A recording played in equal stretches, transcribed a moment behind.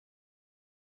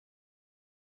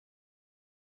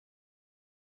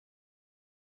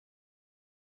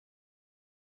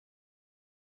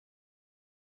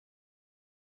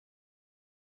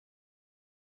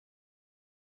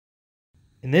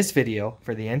In this video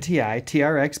for the NTI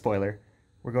Trx Boiler,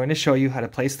 we're going to show you how to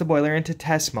place the boiler into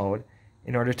test mode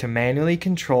in order to manually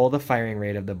control the firing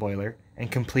rate of the boiler and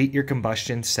complete your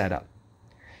combustion setup.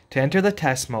 To enter the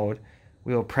test mode,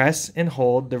 we will press and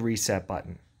hold the reset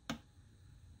button.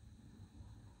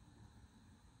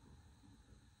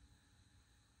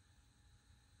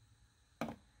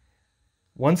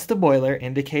 Once the boiler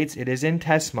indicates it is in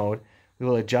test mode, we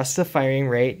will adjust the firing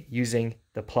rate using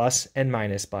the plus and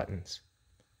minus buttons.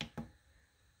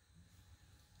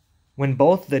 When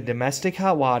both the domestic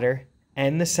hot water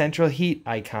and the central heat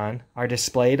icon are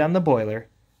displayed on the boiler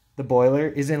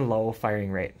is in low firing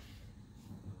rate.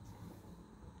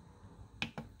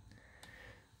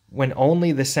 When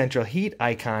only the central heat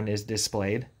icon is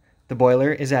displayed, the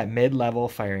boiler is at mid-level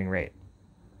firing rate.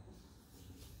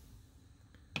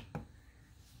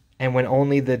 And when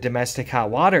only the domestic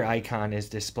hot water icon is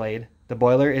displayed, the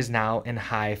boiler is now in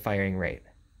high firing rate.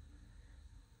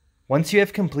 Once you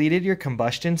have completed your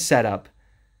combustion setup,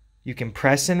 you can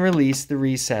press and release the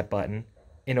reset button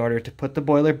in order to put the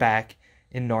boiler back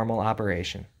in normal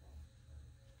operation.